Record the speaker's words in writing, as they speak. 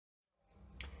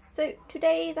So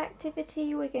today's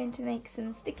activity, we're going to make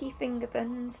some sticky finger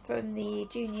buns from the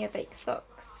Juniour Bakes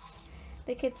Box.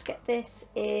 The kids get this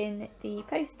in the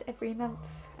post every month,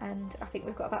 and I think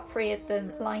we've got about 3 of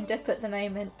them lined up at the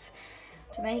moment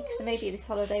to make, so maybe this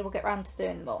holiday we'll get round to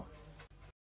doing more.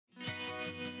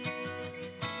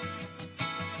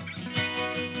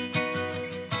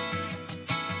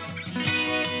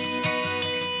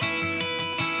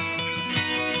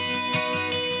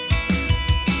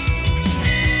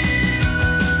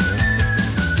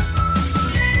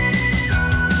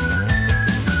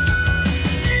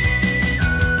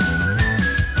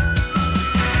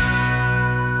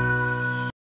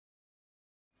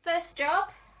 First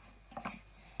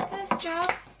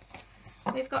job,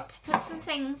 we've got to put some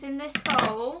things in this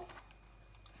bowl.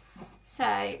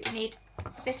 So we need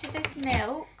a bit of this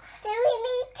milk. Do we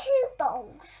need 2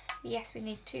 bowls? Yes, we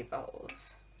need 2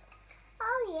 bowls.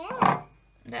 Oh yeah.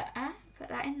 Put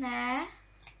that in there.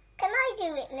 Can I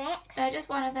do it next? No, just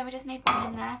one of them, we just need one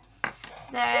in there.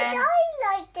 Then would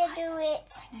I like to do it?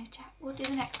 I know, Jack, we'll do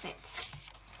the next bit.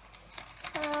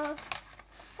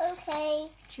 Okay.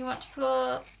 Do you want to put,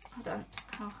 hold on,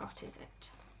 how hot is it?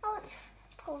 I'll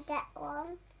pull that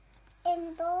one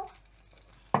in bowl.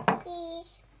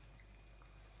 Please.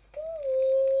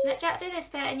 Please. Let Jack do this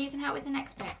bit and you can help with the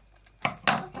next bit.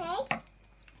 Okay.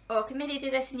 Or can Millie do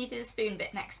this and you do the spoon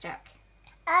bit next, Jack?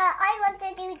 I want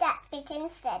to do that bit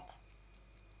instead.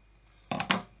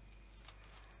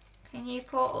 Can you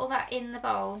pour all that in the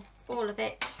bowl? All of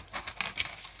it?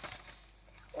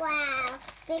 Wow,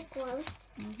 big one.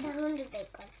 A really big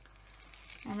one.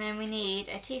 And then we need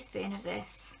a teaspoon of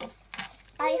this.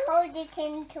 I hold it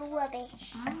into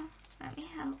rubbish. Oh, let me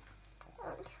help.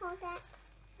 Hold that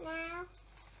now,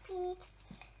 please.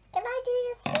 Can I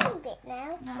do the spoon bit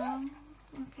now? No.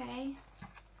 Okay.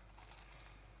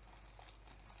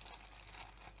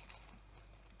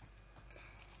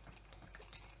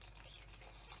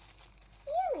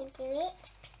 Here we do it.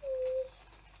 Please.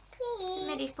 Please.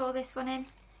 Millie, pour this one in.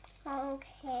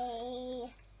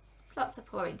 Okay. There's lots of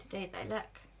pouring to do though,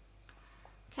 look.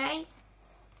 Okay?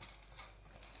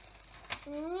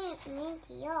 Then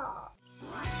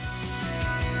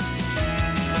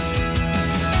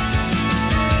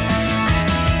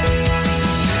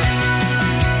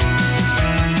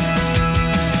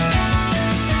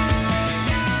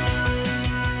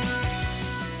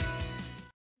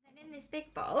in this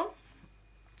big bowl,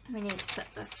 we need to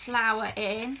put the flour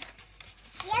in.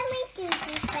 Yeah, we do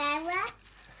the flour.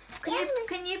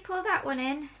 Can you pour that one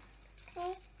in?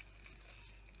 Okay.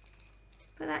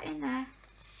 Put that in there.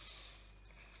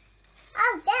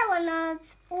 Oh, that one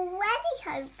is already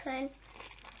open.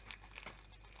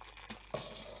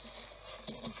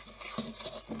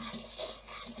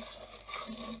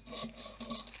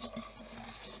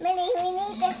 Millie, we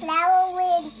need the flour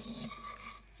in.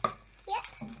 Yep.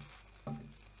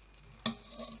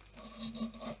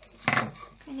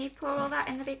 Can you pour all that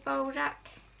in the big bowl, Jack?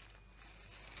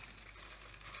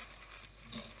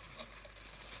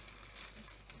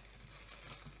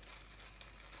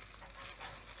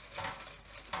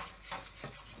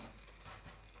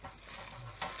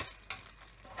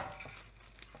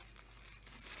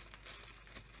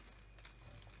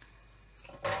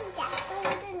 That's all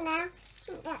done now. I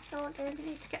think that's all done. We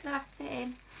need to get the last bit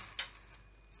in.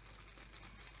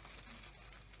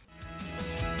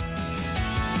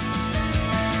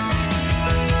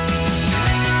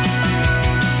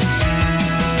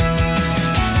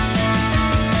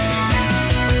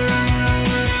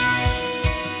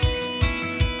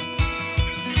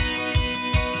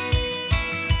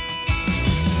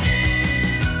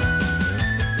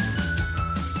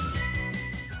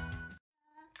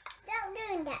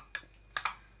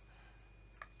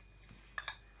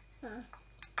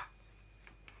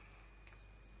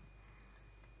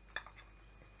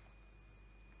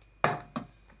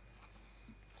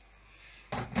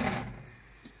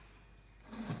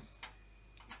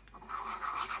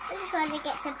 I just want to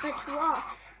get the butter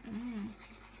off.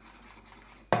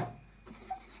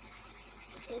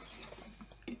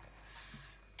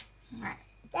 Right.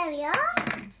 There we are.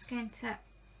 I'm just going to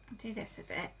do this a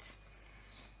bit.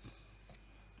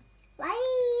 Why are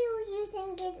you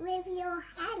using it with your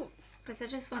hands? Because I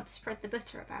just want to spread the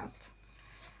butter about.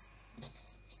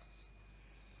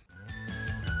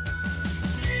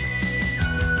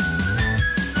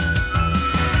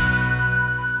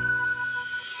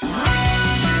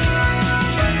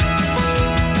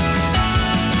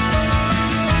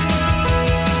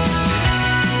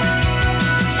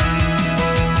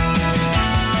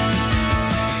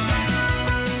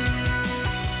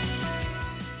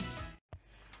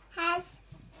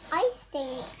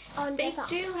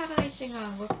 have icing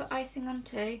on. We'll put icing on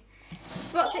too.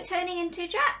 So what's it turning into,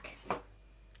 Jack?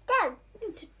 Dough.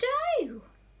 Into dough.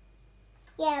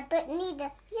 Yeah, but need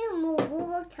a few more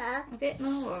water. A bit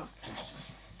more water.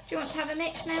 Do you want to have a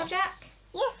mix now, Jack?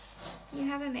 Yes. You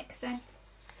have a mix then.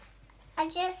 I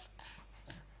just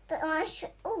put on.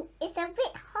 Oh, it's a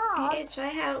bit hard. It is. Shall I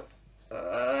help?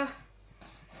 Ugh.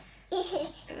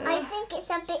 I think it's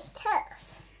a bit tough.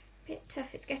 Bit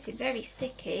tough. It's getting very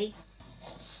sticky.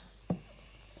 I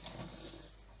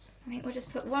think we'll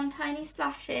just put one tiny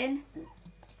splash in.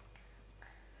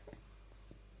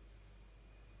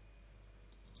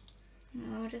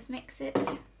 And we'll just mix it.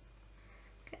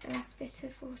 Get the last bit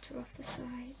of water off the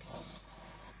side.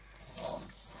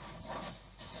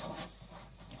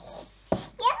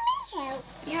 Let me help.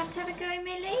 You have to have a go,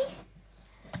 Millie?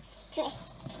 Stress.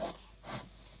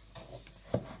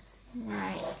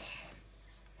 Right.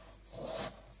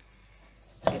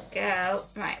 Good girl.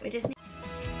 Right, we just need...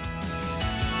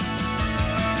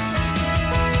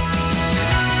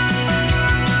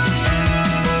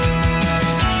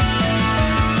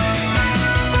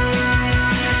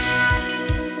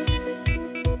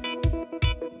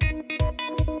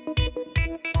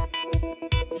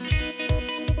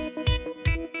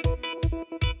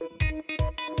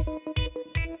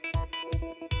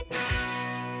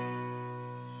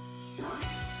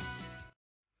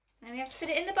 Now we have to put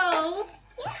it in the bowl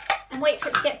and wait for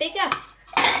it to get bigger.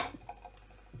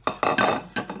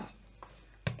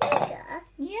 Bigger?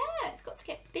 Yeah, it's got to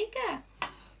get bigger.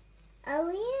 Oh,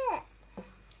 yeah.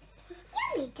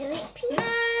 Let me do it, please. No,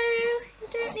 you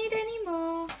don't need any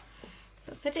more.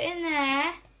 So put it in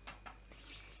there.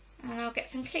 And I'll get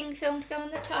some cling film to go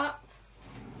on the top.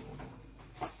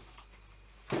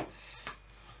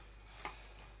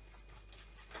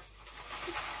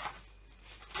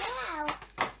 Wow.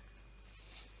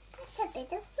 That's a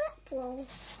bit of football,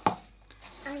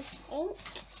 I think.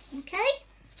 Okay.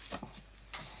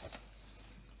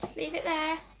 Just leave it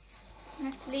there. I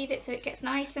have to leave it so it gets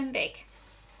nice and big.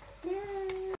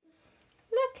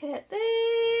 Look at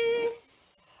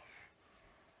this.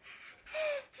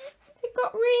 It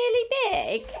got really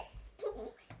big.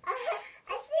 I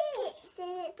see it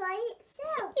did it by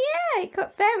itself. Yeah, it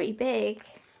got very big.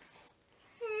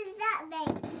 That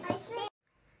big. I see.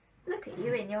 Look at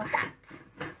you in your hat.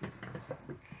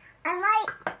 I might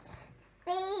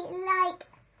be like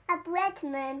a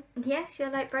breadman. Yes,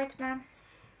 you're like bread man.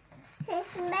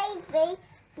 It's maybe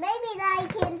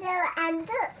like a little and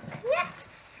look. Yes.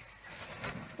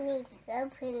 Need to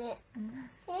open it.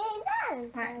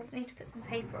 Right, I just need to put some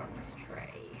paper on this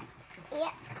tray.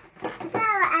 Yeah.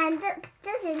 Sarah and look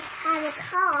doesn't have a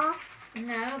car.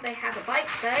 No, they have a bike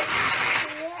though.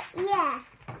 Yeah.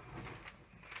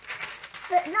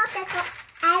 But not a car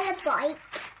and a bike.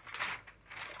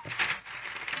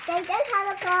 They don't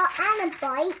have a car and a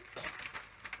bike.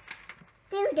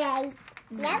 Do they?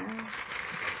 No.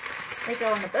 They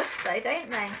go on a bus though, don't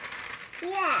they?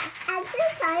 Yeah. And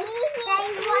sometimes they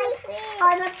ride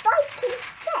on a bike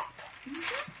instead.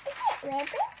 Is it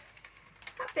ready?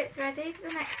 That bit's ready for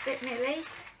the next bit, Millie.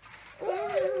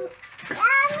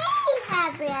 Let me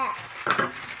have it.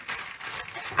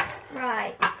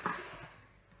 Right.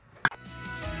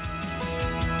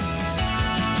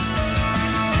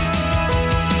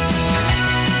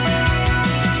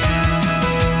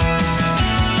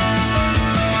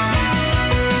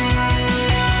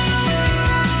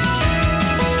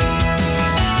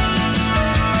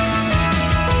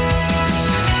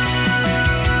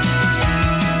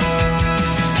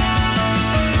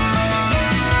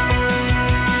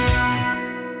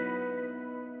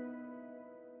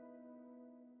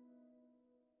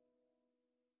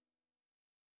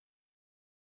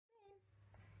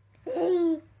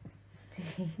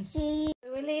 So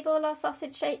we leave all our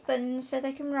sausage shaped buns so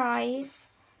they can rise,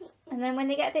 and then when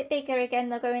they get a bit bigger again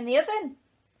they'll go in the oven.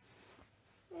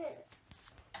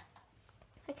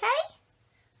 Okay?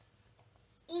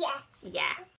 Yes.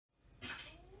 Yeah.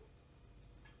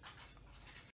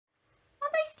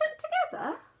 Are they stuck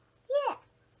together? Yeah.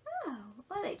 Oh,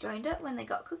 well they joined up when they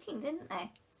got cooking, didn't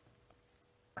they?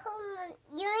 Come on,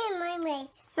 you're in my way.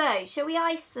 So, shall we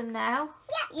ice them now?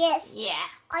 Yeah. Yes. Yeah.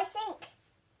 I think.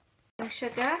 Some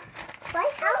sugar, Why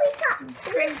have we got some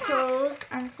sprinkles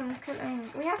and some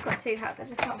colouring. We have got 2 hats, I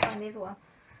just can't find the other one.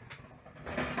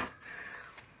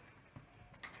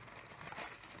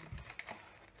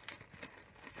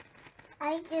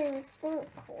 I do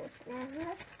sprinkles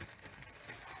now.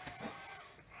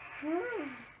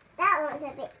 That one's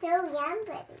a bit too yum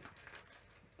ready.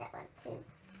 That one too.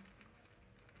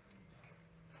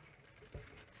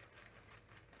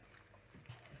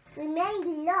 We made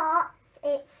lots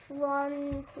it's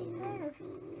 1, 2, 3,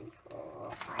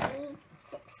 4, 5,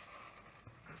 6.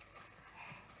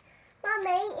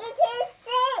 Mummy, it is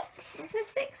 6. There's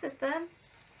 6 of them.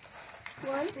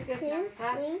 1, 2, 3,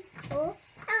 4.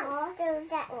 Oh, still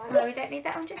that one. No, we don't need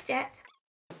that one just yet.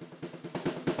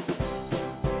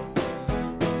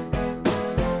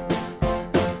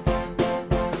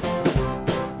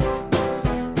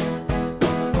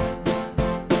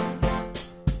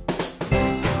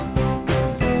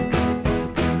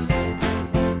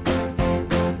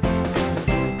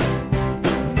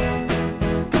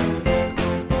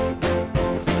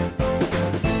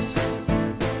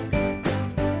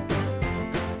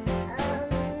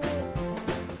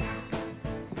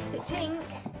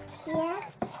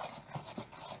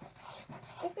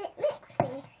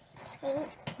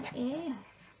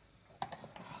 Yes.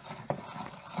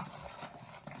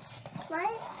 Why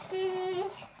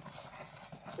did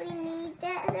we need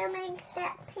that to make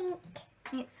that pink?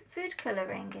 It's food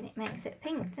colouring and it makes it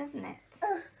pink, doesn't it?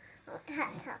 Oh,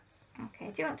 hat top.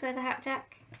 Okay, do you want to wear the hat,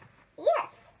 Jack?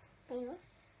 Yes.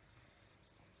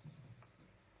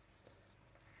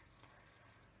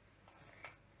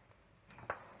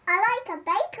 I like a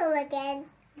baker again.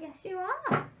 Yes, you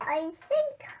are. I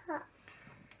think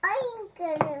I'm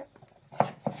gonna.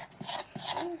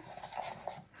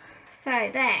 So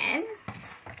then,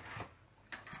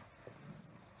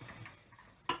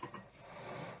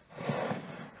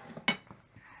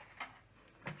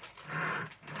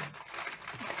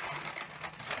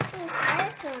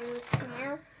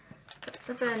 Now. put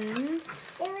the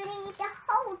buns. Do we need to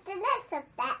hold the legs of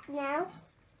that now?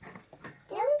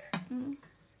 Mm.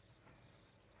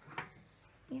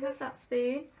 You have that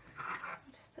spoon.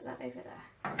 Just put that over there.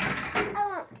 I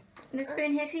want. And the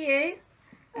spoon here for you.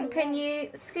 And can you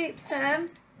scoop some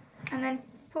and then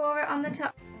pour it on the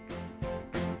top?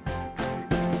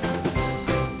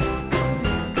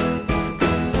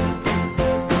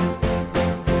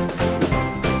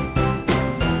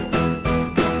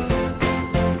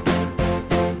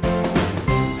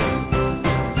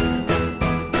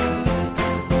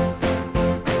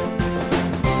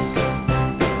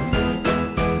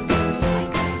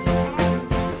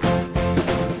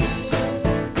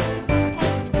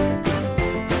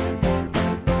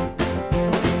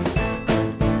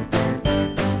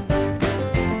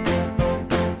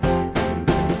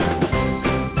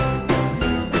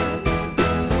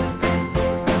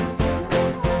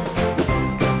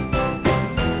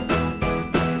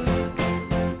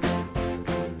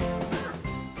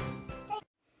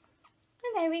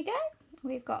 There we go.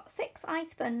 We've got 6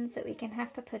 ice buns that we can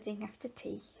have for pudding after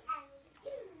tea.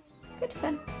 Good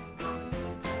fun.